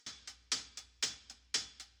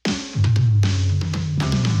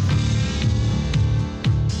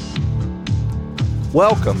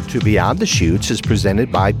Welcome to Beyond the Chutes, is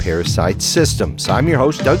presented by Parasite Systems. I'm your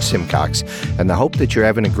host, Doug Simcox, and I hope that you're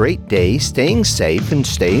having a great day, staying safe and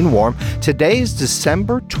staying warm. Today is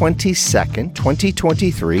December 22nd,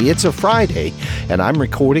 2023. It's a Friday, and I'm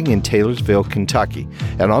recording in Taylorsville, Kentucky.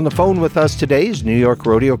 And on the phone with us today is New York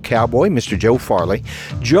rodeo cowboy, Mr. Joe Farrelly.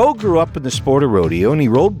 Joe grew up in the sport of rodeo, and he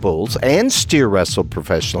rode bulls and steer wrestled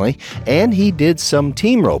professionally, and he did some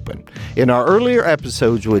team roping. In our earlier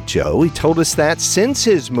episodes with Joe, he told us that since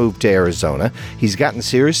his move to Arizona, he's gotten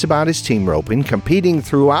serious about his team roping, competing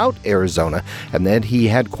throughout Arizona, and that he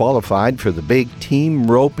had qualified for the big team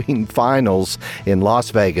roping finals in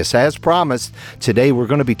Las Vegas. As promised, today we're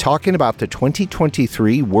going to be talking about the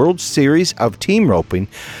 2023 World Series of Team Roping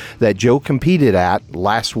that Joe competed at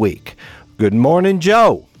last week. Good morning,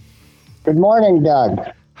 Joe. Good morning, Doug.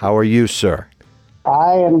 How are you, sir?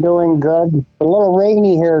 I am doing good. A little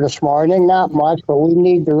rainy here this morning, not much, but we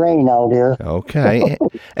need the rain out here. Okay.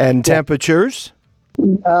 And temperatures?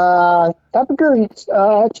 Temperature, it's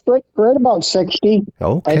right about 60.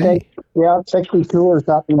 Okay. I think, 62 or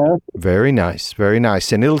something there. Very nice, very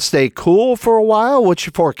nice. And it'll stay cool for a while? What's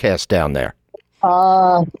your forecast down there?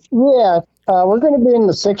 We're going to be in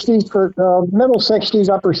the 60s for middle 60s,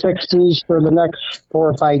 upper 60s for the next 4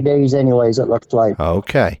 or 5 days anyways, it looks like.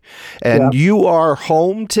 Okay. And you are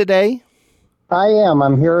home today? I am.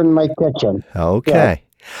 I'm here in my kitchen. Okay.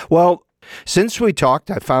 Yeah. Well, since we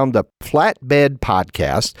talked, I found the Flatbed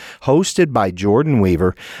podcast hosted by Jordan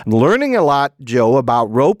Weaver. I'm learning a lot, Joe,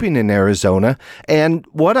 about roping in Arizona. And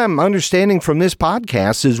what I'm understanding from this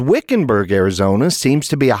podcast is Wickenburg, Arizona seems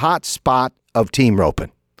to be a hot spot of team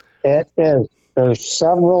roping. It is. There's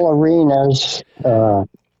several arenas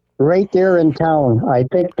right there in town. I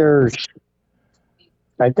think there's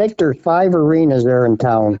 5 arenas there in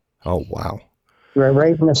town. Oh, wow.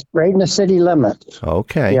 Right in the city limits.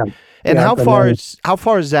 Okay. Yeah. And how far is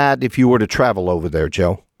that if you were to travel over there,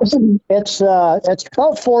 Joe? It's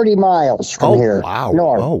about 40 miles from here. Wow.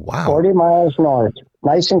 North. Oh, wow. 40 miles north.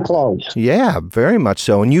 Nice and close. Yeah, very much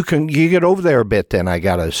so. And you get over there a bit then, I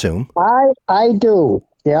got to assume. I do.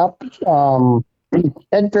 Yep.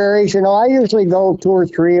 It varies. I usually go 2 or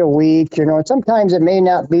 3 a week. Sometimes it may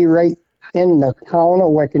not be right in the town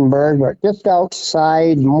of Wickenburg, but just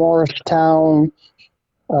outside Morristown,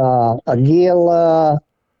 Aguila,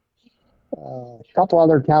 a couple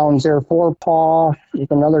other towns there. Forepaugh is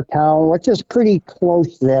another town, which is pretty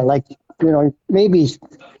close to that. Like, maybe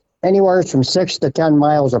anywhere from 6 to 10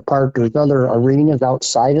 miles apart. There's other arenas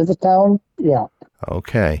outside of the town. Yeah.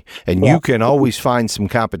 Okay. And you can always find some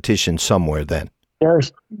competition somewhere then.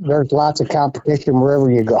 There's lots of competition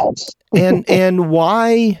wherever you go. and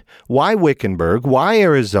why Wickenburg? Why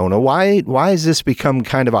Arizona? Why has this become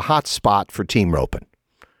kind of a hot spot for team roping?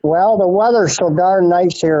 Well, the weather's so darn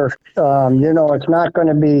nice here. It's not going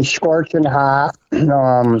to be scorching hot.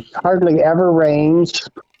 Hardly ever rains.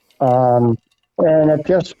 And it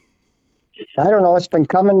just, I don't know, it's been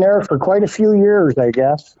coming there for quite a few years, I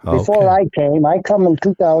guess. Okay. Before I come in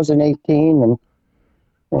 2018,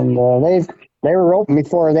 and they were open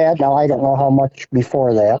before that. Now, I don't know how much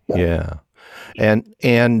before that. But. Yeah.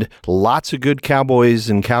 And lots of good cowboys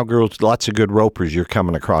and cowgirls, lots of good ropers you're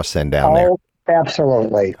coming across then down there.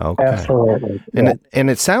 Absolutely. Okay. Absolutely. And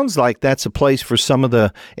it sounds like that's a place for some of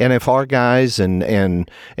the NFR guys and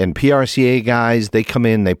PRCA guys. They come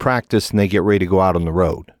in, they practice, and they get ready to go out on the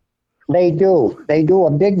road. They do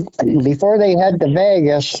a big, before they head to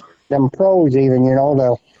Vegas, them pros even,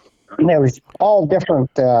 there was all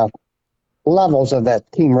different levels of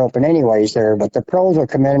that team roping anyways there, but the pros will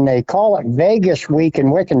come in and they call it Vegas week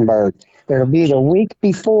in Wickenburg. It'll be the week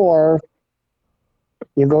before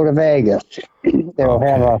you go to Vegas.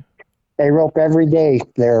 They rope every day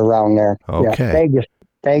there around there. Okay. Yeah,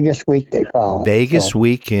 Vegas week they call it. Vegas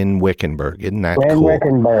week in Wickenburg. Isn't that cool? In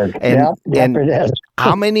Wickenburg. And it is.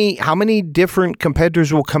 How many different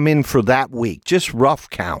competitors will come in for that week? Just rough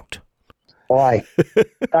count. Boy,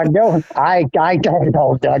 I don't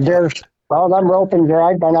know, Doug. Them ropings there,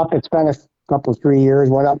 I've been up, it's been a couple, 3 years,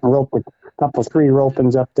 went up and roped a couple, 3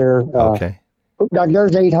 ropings up there. Okay.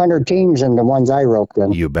 There's 800 teams in the ones I roped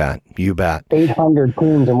in. You bet. 800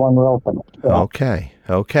 teams in one roping.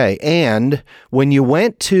 Okay. And when you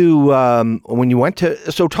went to,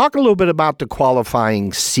 so talk a little bit about the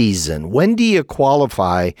qualifying season. When do you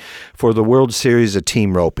qualify for the World Series of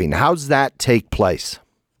Team Roping? How's that take place?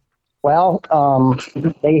 Well,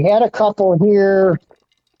 they had a couple here.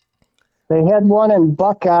 They had one in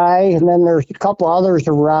Buckeye, and then there's a couple others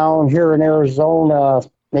around here in Arizona,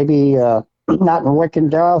 maybe not in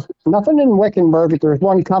Wickenburg. Nothing in Wickenburg, but there's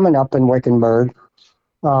one coming up in Wickenburg.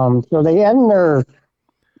 So they end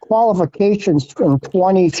qualifications in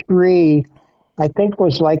 23, I think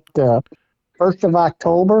was like the 1st of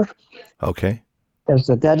October. Okay. There's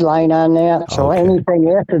the deadline on that. So Okay.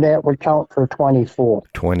 anything after that would count for 24.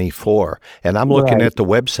 24. And I'm looking Right. at the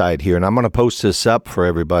website here, and I'm going to post this up for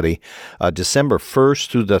everybody. December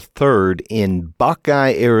 1st through the 3rd in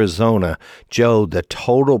Buckeye, Arizona. Joe, the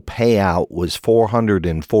total payout was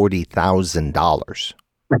 $440,000.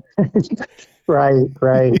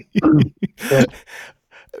 Right.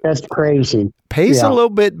 That's crazy. Pays a Yeah. little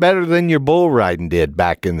bit better than your bull riding did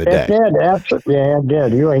back in the It day. did, absolutely. Yeah, it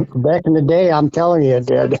did. You ain't back in the day. I'm telling you, it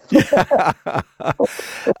did. But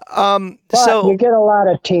So you get a lot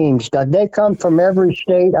of teams. They come from every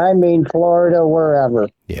state. I mean, Florida, wherever.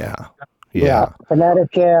 yeah.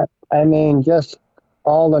 Connecticut. I mean, just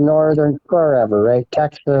all the northern, wherever, right?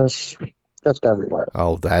 Texas, just everywhere.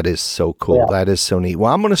 Oh, that is so cool. Yeah. That is so neat.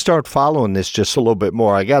 Well, I'm going to start following this just a little bit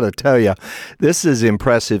more. I got to tell you, this is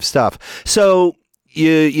impressive stuff. So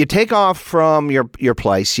you take off from your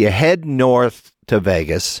place, you head north to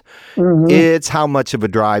Vegas. Mm-hmm. It's how much of a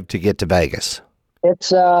drive to get to Vegas?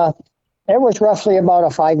 It was roughly about a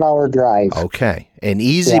 5-hour drive. Okay. An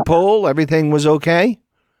easy pull? Everything was okay?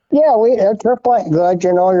 Yeah, the trip went good.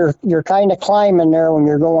 You know, you're kind of climbing there when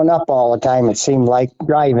you're going up all the time. It seemed like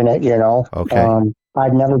driving it. You know. Okay.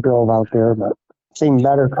 I'd never drove out there, but it seemed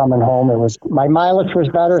better coming home. My mileage was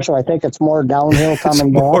better, so I think it's more downhill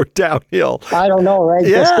coming back. More downhill. I don't know, right?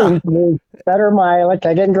 Yeah. Just seems to be better mileage.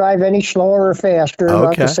 I didn't drive any slower or faster.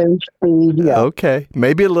 About the same speed. Yeah. Okay.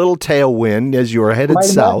 Maybe a little tailwind as you were headed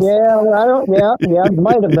south. It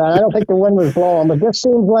might have been. I don't think the wind was blowing, but this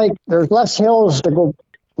seems like there's less hills to go.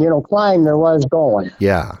 You know, climb there was going.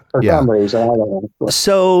 Yeah. For some reason, I don't know.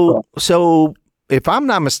 So if I'm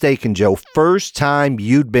not mistaken, Joe, first time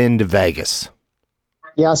you'd been to Vegas.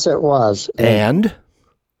 Yes, it was. And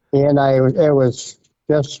it was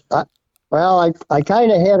just, I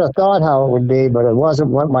kind of had a thought how it would be, but it wasn't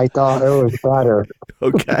what my thought. It was better.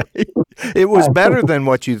 Okay. It was better than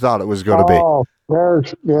what you thought it was going to be. Oh,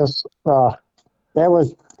 there's this, that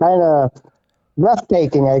was kind of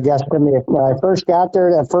breathtaking, I guess, to me. When I first got there,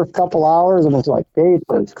 that first couple hours, and it's like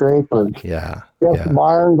scrapers. Yeah. Just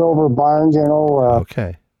barns over barns, you know.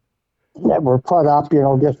 Okay. That were put up, you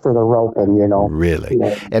know, just for the roping, you know. Really?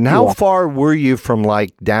 Yeah. And how far were you from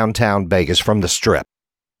like downtown Vegas, from the Strip?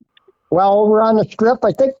 Well, we're on the Strip.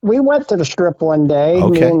 I think we went to the Strip one day.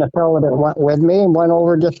 Okay. Me and the fellow that went with me, and went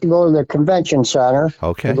over just to go to the convention center.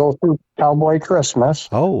 Okay. To go through Cowboy Christmas.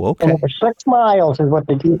 Oh, okay. And it was 6 miles is what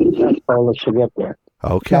the GPS told us to get there.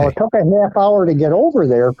 Okay. Now, it took a half hour to get over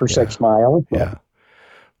there for 6 miles. Yeah.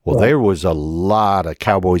 Well, there was a lot of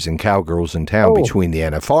cowboys and cowgirls in town between the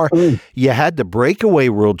NFR. You had the breakaway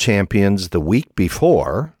world champions the week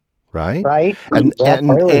before, right? Right.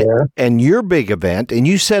 And your big event, and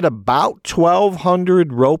you said about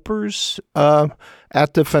 1,200 ropers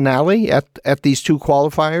at the finale at these two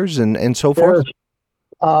qualifiers and so forth.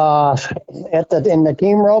 In the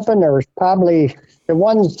team roping, there was probably the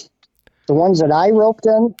ones that I roped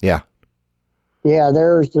in. Yeah. Yeah,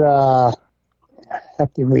 there's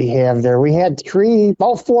what did we have there? We had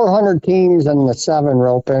about 400 teams in the 7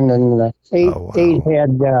 roping, and the 8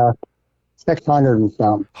 had 600 and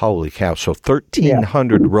some. Holy cow! So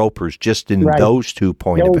 1,300 ropers just in those 2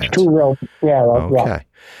 point events. Those 2 ropes, yeah. Okay. Yeah.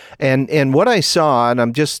 And what I saw, and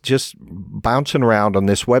I'm just bouncing around on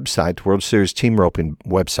this website, World Series Team Roping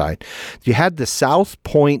website, you had the South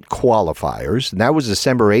Point qualifiers, and that was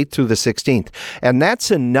December 8th through the 16th. And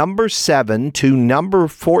that's a number 7 to number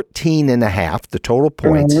 14.5, the total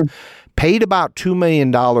points, paid about $2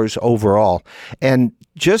 million overall. And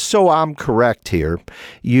just so I'm correct here,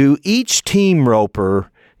 each team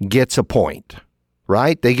roper gets a point,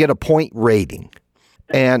 right? They get a point rating.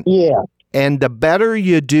 And And the better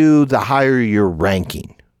you do, the higher your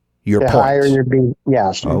ranking, your points. The higher you be,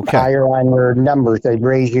 yes. Okay. Higher on your numbers, they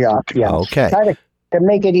raise you up. Yes. Okay. Try to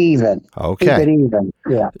make it even. Okay. Keep it even.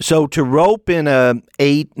 Yeah. So to rope in a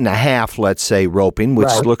 8.5, let's say roping,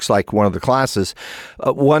 which looks like one of the classes,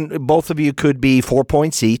 both of you could be 4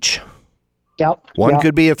 points each. Yep. One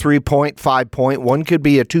could be a 3 point, 5 point. One could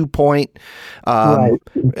be a 2 point,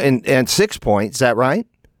 and 6 points. Is that right?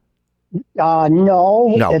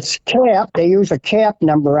 No, it's capped. They use a cap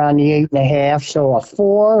number on the 8.5. So a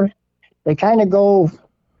 4, they kind of go,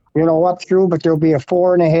 up through, but there'll be a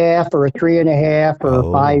 4.5 or a 3.5 or a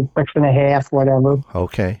 5, 6.5, whatever.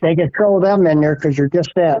 Okay. They can throw them in there because you're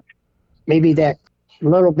just maybe that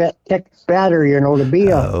little bit tick better, to be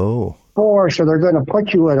a 4. So they're going to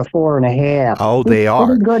put you at a 4.5. Oh, they are.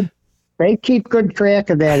 Pretty good. they keep good track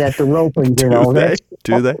of that at the roping, Do you know. they?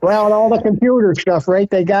 Do they? Well, and all the computer stuff, right?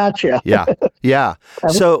 They got you. Yeah, yeah.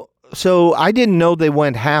 So I didn't know they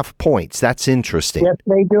went half points. That's interesting. Yes,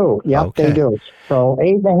 they do. Yep, Okay. they do. So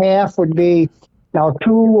 8.5 would be now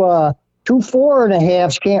two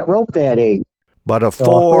 4.5s can't rope that 8. But a So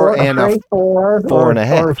four and a straight four, four and a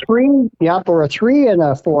half. or a 3. Yep, or a 3 and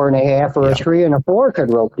a 4.5, or a 3 and a 4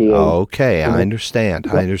 could rope the 8. Okay, I understand.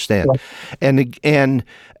 And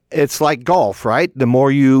it's like golf, right? The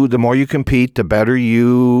more you compete, the better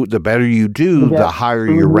you do, the higher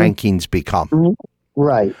your rankings become. Mm-hmm.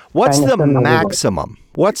 Right. What's Kind the of similar. maximum?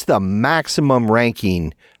 What's the maximum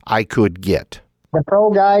ranking I could get? The pro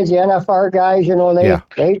guys, the NFR guys, you know,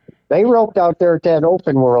 they roped out there at that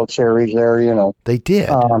Open World Series there, you know. They did.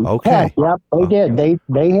 Okay. Yep, they did.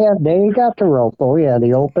 They got the rope. Oh yeah,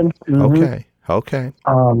 the Open. Mm-hmm. Okay.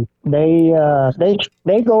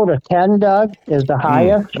 They go to 10, Doug, is the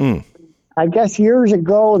highest. I guess years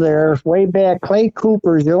ago there, way back, Clay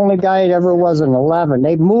Cooper's the only guy that ever was an 11.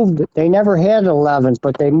 They moved, they never had 11s,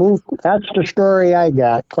 but they moved. That's the story I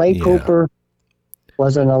got. Clay Cooper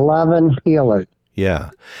was an 11 healer.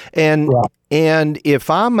 Yeah. And if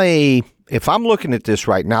I'm looking at this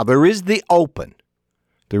right now, there is the Open,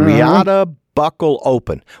 the Riata Buckle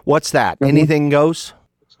Open. What's that? Anything goes?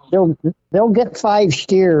 They'll get 5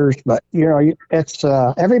 steers, but you know, it's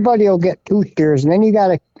everybody will get 2 steers, and then you got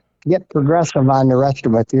to get progressive on the rest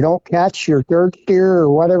of it. If you don't catch your 3rd steer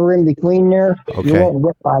or whatever in between there, you won't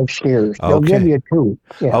get 5 steers. They'll give you 2.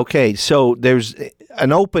 Yeah. Okay, so there's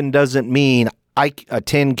an Open doesn't mean a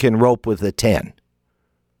 10 can rope with a 10.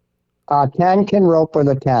 10 can rope with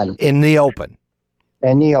a 10 in the Open.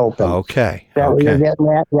 In the Open. Okay. That you're getting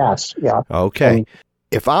at? Yes. Yeah. Okay.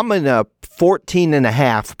 If I'm in a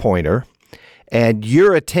 14.5 pointer and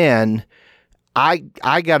you're a 10, I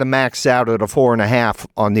got to max out at a 4.5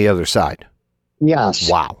 on the other side. Yes.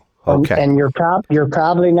 Wow. Okay. And you're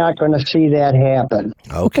probably not going to see that happen.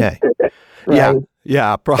 Okay. Right?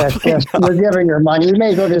 Yeah, probably not. We're giving your money. You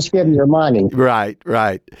may as well just give them your money. Right.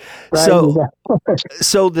 So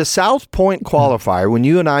the South Point qualifier, when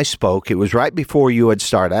you and I spoke, it was right before you had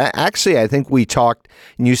started. Actually, I think we talked,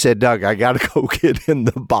 and you said, Doug, I got to go get in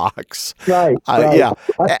the box. Right. Yeah.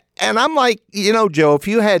 And I'm like, you know, Joe, if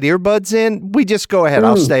you had earbuds in, we just go ahead.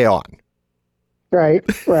 I'll stay on. Right.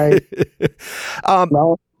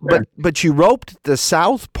 But you roped the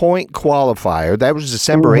South Point qualifier. That was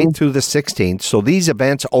December 8th through the 16th. So these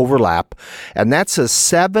events overlap. And that's a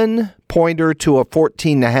 7-pointer to a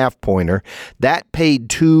 14.5 pointer. That paid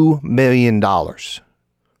 $2 million.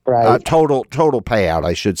 Right. Total payout,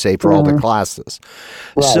 I should say, for all the classes.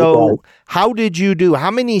 How did you do? How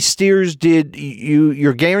many steers did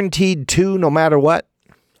you're guaranteed 2 no matter what?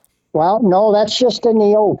 Well, no, that's just in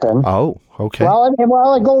the Open. Oh, okay.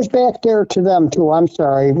 Well, it goes back there to them, too. I'm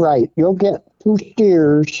sorry. Right. You'll get 2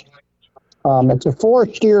 steers. It's a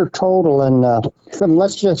 4-steer total, and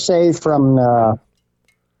let's just say from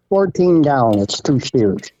 14 down, it's 2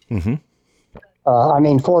 steers.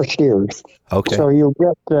 4 steers. Okay. So you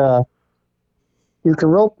get, you can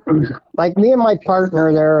rope, like me and my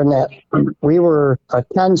partner there, and that we were a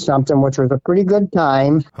 10-something, which was a pretty good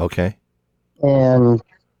time. Okay. And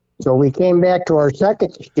so we came back to our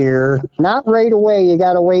 2nd steer. Not right away. You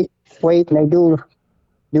got to wait, and they do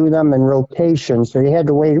them in rotation. So you had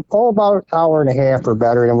to wait about an hour and a half or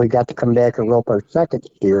better, and we got to come back and rope our 2nd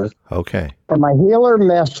steer. Okay. But my healer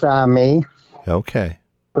missed on me. Okay.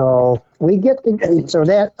 So we get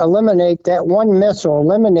that one miss will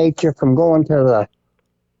eliminate you from going to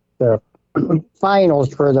the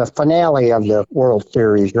finals for the finale of the World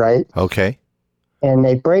Series, right? Okay. And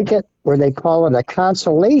they break it where they call it a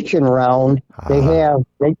consolation round.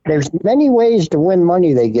 There's many ways to win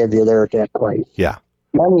money they give you there at that place. Yeah.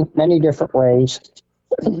 Many different ways.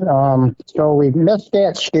 So we missed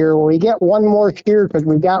that steer. We get one more steer because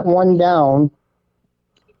we got one down.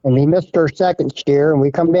 And we missed our 2nd steer, and we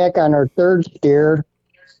come back on our 3rd steer.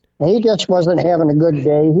 And he just wasn't having a good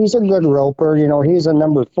day. He's a good roper, you know. He's a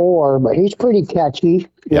number 4, but he's pretty catchy,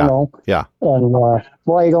 you know. Yeah. And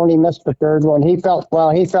boy, he'd only missed the 3rd one. He felt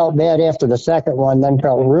bad after the 2nd one, then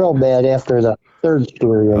felt real bad after the 3rd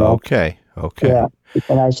steer, you know. Okay. Yeah.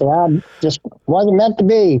 And I said, just wasn't meant to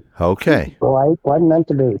be. Okay. Boy, wasn't meant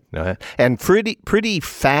to be. And pretty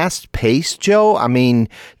fast pace, Joe. I mean,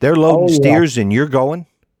 they're loading steers and you're going.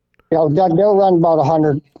 You know, they'll run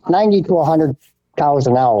about 90 to 100 cows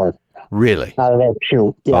an hour. Really? Out of that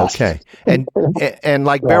chute, yes. Okay. And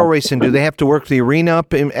like barrel racing, do they have to work the arena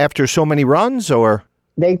up after so many runs, or?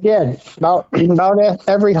 They did. About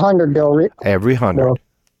every 100 they'll... Every 100.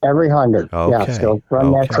 Every 100. Yeah, Okay. so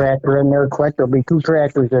run that tractor in there quick. There'll be 2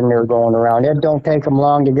 tractors in there going around. It don't take them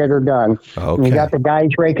long to get her done. And you got Okay. the guys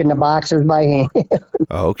raking the boxes by hand.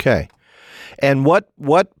 Okay. And what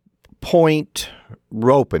point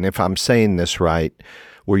roping, if I'm saying this right,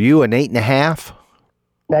 were you an 8.5?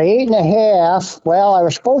 The 8.5, well, I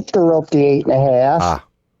was supposed to rope the 8.5. Ah,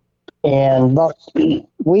 And about a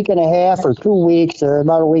week and a half or 2 weeks, or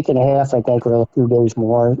about a week and a half, I think, or a few days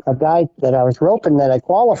more, a guy that I was roping that I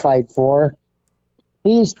qualified for,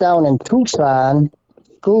 he's down in Tucson,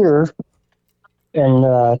 Scooter,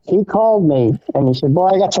 and he called me, and he said, boy,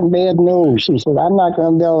 I got some bad news. He said, I'm not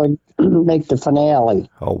going to be able to make the finale.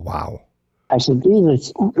 oh, wow. I said,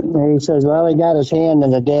 Jesus. And he says, well, he got his hand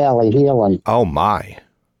in the daily healing. Oh, my.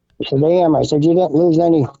 I said, damn. I said, you didn't lose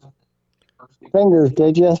any fingers,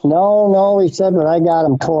 did you? No, he said, but I got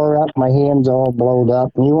them tore up. My hand's all blowed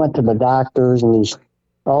up. And he went to the doctors, and he's,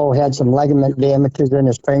 had some ligament damages in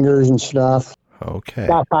his fingers and stuff. Okay.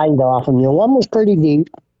 Got hide off him. One was pretty deep,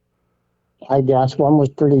 I guess. One was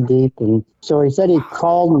pretty deep. And so he said he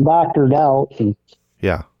called and doctored out. And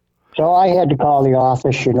Yeah. so I had to call the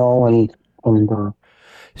office, and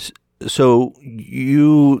So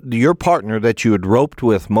your partner that you had roped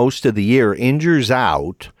with most of the year injures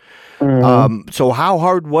out. mm-hmm. So how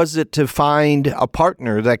hard was it to find a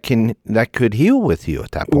partner that could heal with you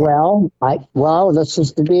at that point? Well, this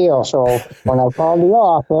is the deal. So when I called the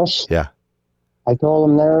office, Yeah. I told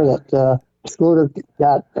him there that Scooter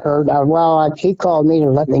got hurt. He called me to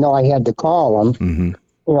let me know I had to call him. Mm-hmm.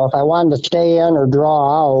 If I wanted to stay in or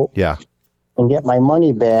draw out Yeah. and get my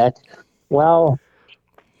money back. Well,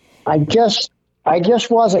 I just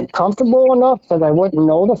wasn't comfortable enough that I wouldn't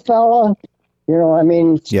know the fella. Yeah.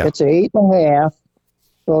 It's an 8.5.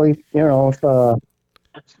 So, if,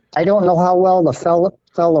 I don't know how well the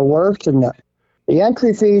fella works, and the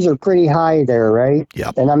entry fees are pretty high there, right?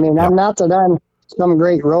 Yep. And I'm not that I'm some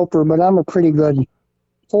great roper, but I'm a pretty good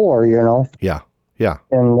 4, Yeah. Yeah.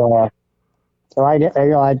 And so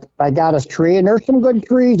I got a tree, and there's some good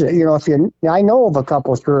trees that, I know of a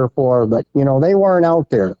couple, 3 or 4, but they weren't out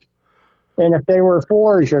there. And if they were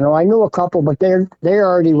 4s, I knew a couple, but they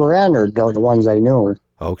already were entered, the ones I knew.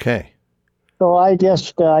 Okay. So I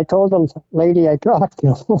told the lady I talked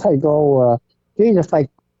to, I go, geez,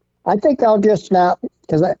 I think I'll just not,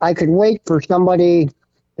 because I could wait for somebody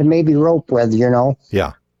to maybe rope with,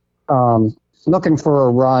 Yeah. looking for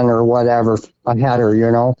a run or whatever, a header,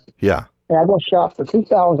 Yeah. And I just shot for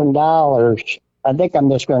 $2,000. I think I'm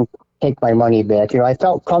just going to take my money back. I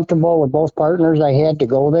felt comfortable with both partners I had to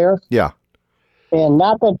go there. Yeah. And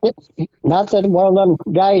not that one of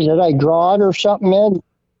them guys that I drawed or something in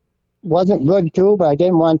wasn't good too, but I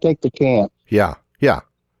didn't want to take the chance. Yeah. Yeah.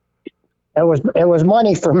 It was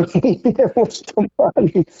money for me. It was the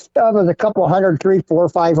money. That was a couple $100, $300,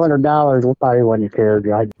 $400, $500. Probably wouldn't care.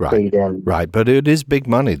 I'd paid in. Right. But it is big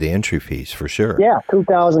money, the entry fees, for sure. Yeah,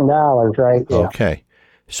 $2,000, right? Yeah. Okay.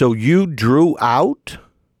 So you drew out?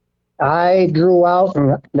 I drew out,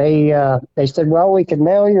 and they said, well, we could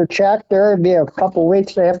mail your check there. It'd be a couple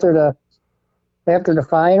weeks after the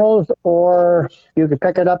finals, or you could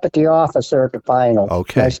pick it up at the office there at the finals.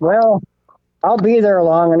 Okay. I said, well, I'll be there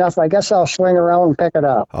long enough. I guess I'll swing around and pick it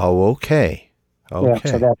up. Oh, okay. Okay.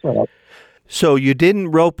 Yeah, so that's it. So you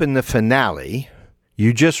didn't rope in the finale.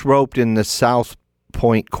 You just roped in the South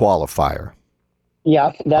Point qualifier.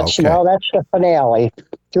 Yeah, that's Okay. that's the finale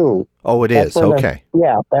too. Oh, it is. Okay.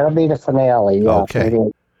 That'll be the finale. Yeah, Okay. it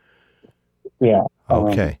is. Yeah.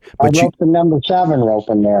 Okay. I But roped the number 7 rope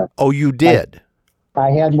in there. Oh, you did?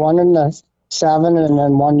 I had one in the 7 and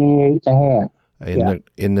then one in the 8.5.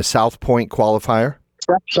 In the South Point qualifier?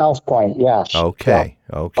 South Point, yes. Okay.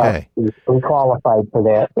 Yeah. Okay. We qualified for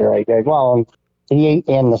that there. I did. Well, the 8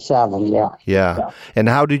 and the 7, yeah. Yeah. And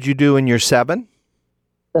how did you do in your 7?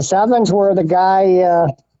 The 7s were the guy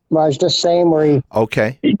was just saying where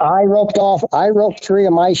Okay. I roped 3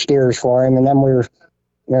 of my steers for him, and then we were,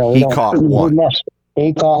 He caught one.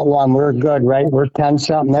 He caught one. We're good, right? We're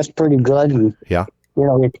 10-something. That's pretty good. And, Yeah.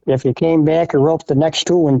 if you came back and roped the next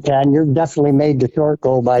 2 and 10, you're definitely made the short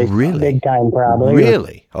go by big time, probably.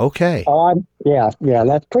 Really? Okay. Yeah.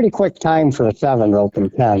 That's pretty quick time for a 7 rope and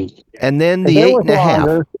 10. And then the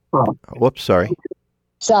 8.5. Whoops, sorry.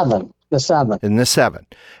 7. The 7. In the 7.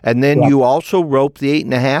 And then you also roped the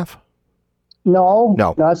 8.5? No.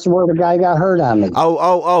 No. That's where the guy got hurt on me.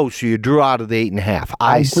 Oh, so you drew out of the 8.5.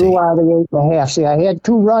 I see. Drew out of the 8.5. See, I had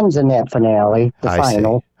 2 runs in that finale, the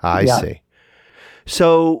final. I see.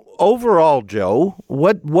 So overall, Joe,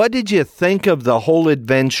 what did you think of the whole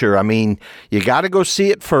adventure? I mean, you got to go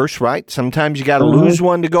see it first, right? Sometimes you got to lose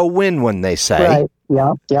one to go win one, they say.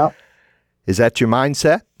 Right. Yeah. Is that your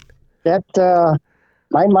mindset?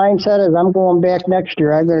 My mindset is I'm going back next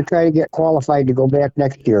year. I'm going to try to get qualified to go back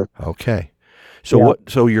next year. Okay. So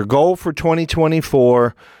So your goal for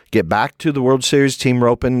 2024, get back to the World Series team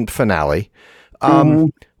roping finale.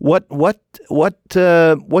 What's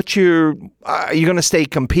your? Are you going to stay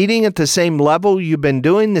competing at the same level you've been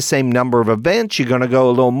doing? The same number of events? You're going to go a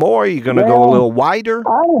little more? You're going to go a little wider?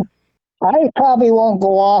 I probably won't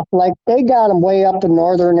go off like they got them way up in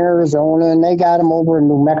northern Arizona, and they got them over in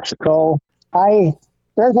New Mexico.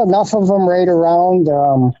 There's enough of them right around.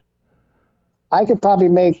 I could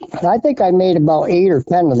probably I think I made about 8 or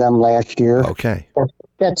 10 of them last year. Okay.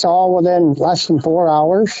 That's all within less than 4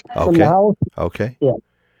 hours from the house. Okay.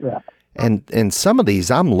 Yeah. And some of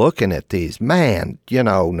these, I'm looking at these, man,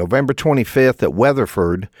 November 25th at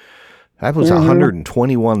Weatherford, that was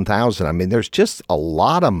 121,000. I mean, there's just a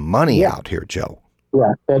lot of money out here, Joe.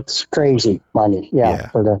 Yeah, that's crazy money.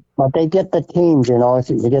 Yeah. But they get the teams, if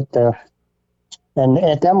you get and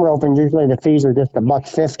at them roping, usually the fees are just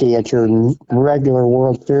 $1.50 at your regular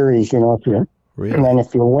World Series, Really? And then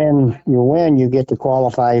if you win, you get to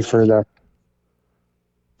qualify for the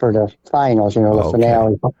finals, the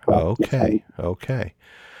finale. Okay.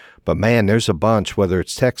 But man, there's a bunch, whether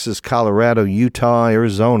it's Texas, Colorado, Utah,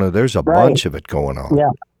 Arizona, there's a bunch of it going on. Yeah.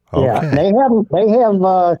 Okay.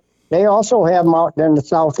 Yeah. They also have them out in the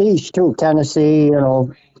southeast too, Tennessee,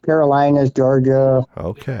 Carolinas, Georgia.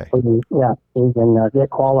 Okay. Yeah, you can get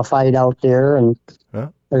qualified out there, and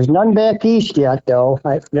there's none back east yet, though.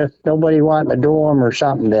 There's nobody wanting to do them or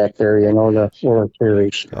something back there, the World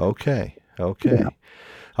Series. Okay. Yeah.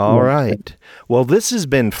 All right. Well, this has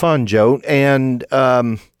been fun, Joe, and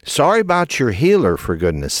sorry about your healer, for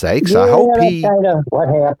goodness sakes. I hope that's kind of what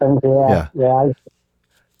happened. Yeah.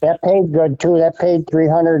 That paid good too. That paid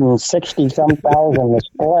 $360,000 to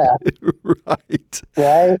split. Right.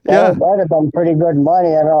 Right. That'd have been pretty good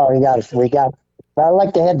money. I know. I'd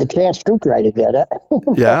like to have the chance to try to get it.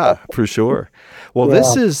 Yeah, for sure. Well,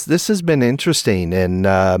 this has been interesting, and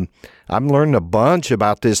I'm learning a bunch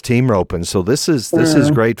about this team roping. So this is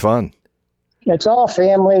great fun. It's all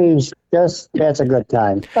families. That's a good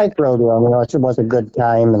time. Like rodeo, it was a good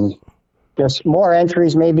time, and just more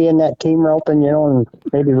entries maybe in that team roping, and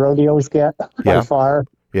maybe rodeos get by far.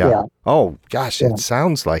 Yeah. Oh gosh, it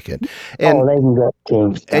sounds like it. And they can get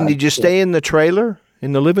teams. And did you stay in the trailer?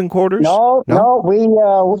 In the living quarters? No. I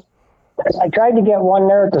tried to get one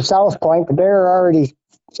there at the South Point, but they're already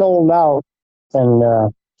sold out.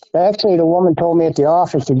 And actually, the woman told me at the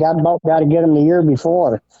office you got to get them the year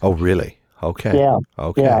before. Oh, really? Okay. Yeah.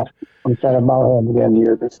 Okay. Yeah. Instead of about having to get them the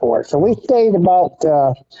year before. So we stayed about,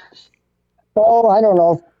 I don't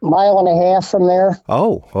know, mile and a half from there.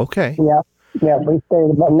 Oh, okay. Yeah. Yeah, we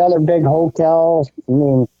stayed at another big hotel. I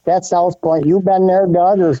mean, that's South Point. You been there,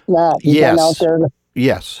 Doug, or not? You been out there?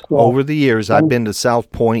 Yes, over the years I've been to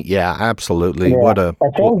South Point. Yeah, absolutely. Yeah. It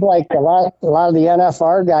seems like a lot of the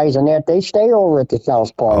NFR guys and that they stay over at the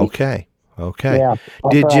South Point. Okay. Yeah.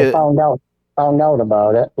 I found out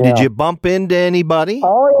about it. Yeah. Did you bump into anybody?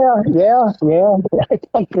 Oh yeah. I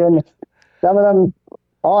bumped into some of them.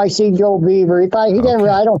 Oh, I see Joe Beaver. He didn't.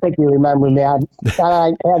 I don't think he remembered me. I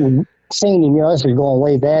hadn't seen him. This is going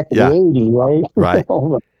way back in the 80s, right? Right.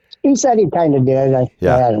 He said he kind of did. I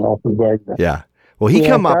don't know if he did. But. Yeah. Well, he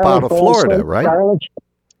come up out of Florida, right?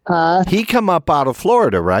 He come up out of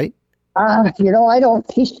Florida, right? I don't.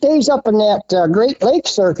 He stays up in that Great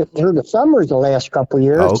Lakes circuit through the summers the last couple of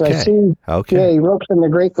years. Okay. Yeah, he ropes in the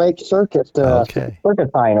Great Lakes circuit,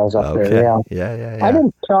 circuit finals up there. Yeah. I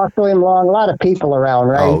didn't talk to him long. A lot of people around,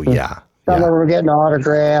 right? Oh, yeah. Some of them were getting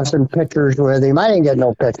autographs and pictures with him. I didn't get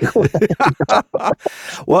no picture with him.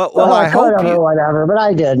 well, I hope you... Whatever, but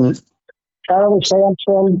I didn't. Charlie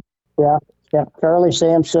Sampson, Charlie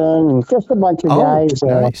Sampson, and just a bunch of guys.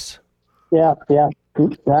 Nice. Yeah.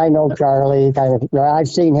 I know Charlie. I've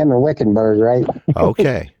seen him in Wickenburg, right?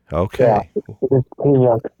 Okay. Yeah.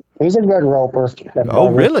 He's a good roper.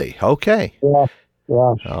 Oh, really? Okay. Yeah.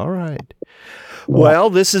 All right. Well,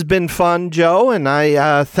 this has been fun, Joe, and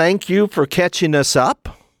I thank you for catching us up.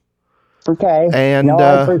 Okay. And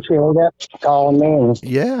I appreciate that calling me.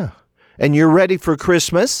 Yeah. And you're ready for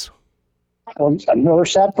Christmas? We're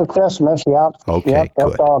set for Christmas, yep. Okay, yep,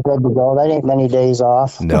 that's all good to go. That ain't many days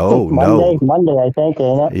off. No. Monday, I think,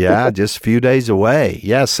 ain't it? Yeah, just a few days away.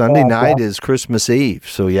 Yeah, Sunday night is Christmas Eve,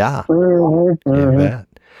 so yeah. You bet.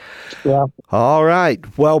 Yeah. All right.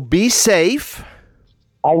 Well, be safe.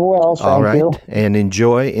 I will, all right. you. And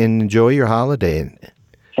enjoy your holiday.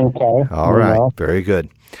 Okay. All right. Very good.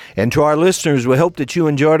 And to our listeners, we hope that you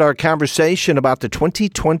enjoyed our conversation about the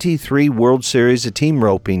 2023 World Series of Team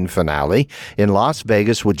Roping finale in Las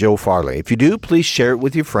Vegas with Joe Farrelly. If you do, please share it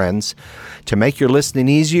with your friends. To make your listening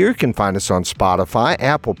easier, you can find us on Spotify,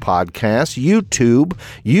 Apple Podcasts, YouTube,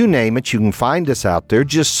 you name it, you can find us out there.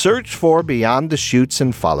 Just search for Beyond the Chutes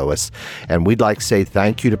and follow us. And we'd like to say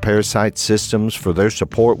thank you to Parasite Systems for their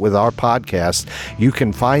support with our podcast. You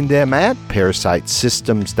can find them at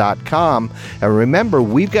parasitesystems.com. And remember,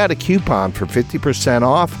 we've got a coupon for 50%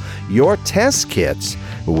 off your test kits.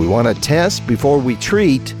 We want to test before we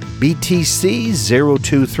treat. BTC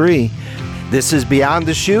 023. This is Beyond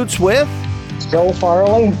the Chutes with Joe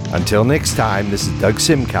Farrelly. Until next time, this is Doug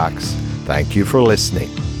Simcox. Thank you for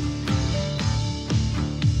listening.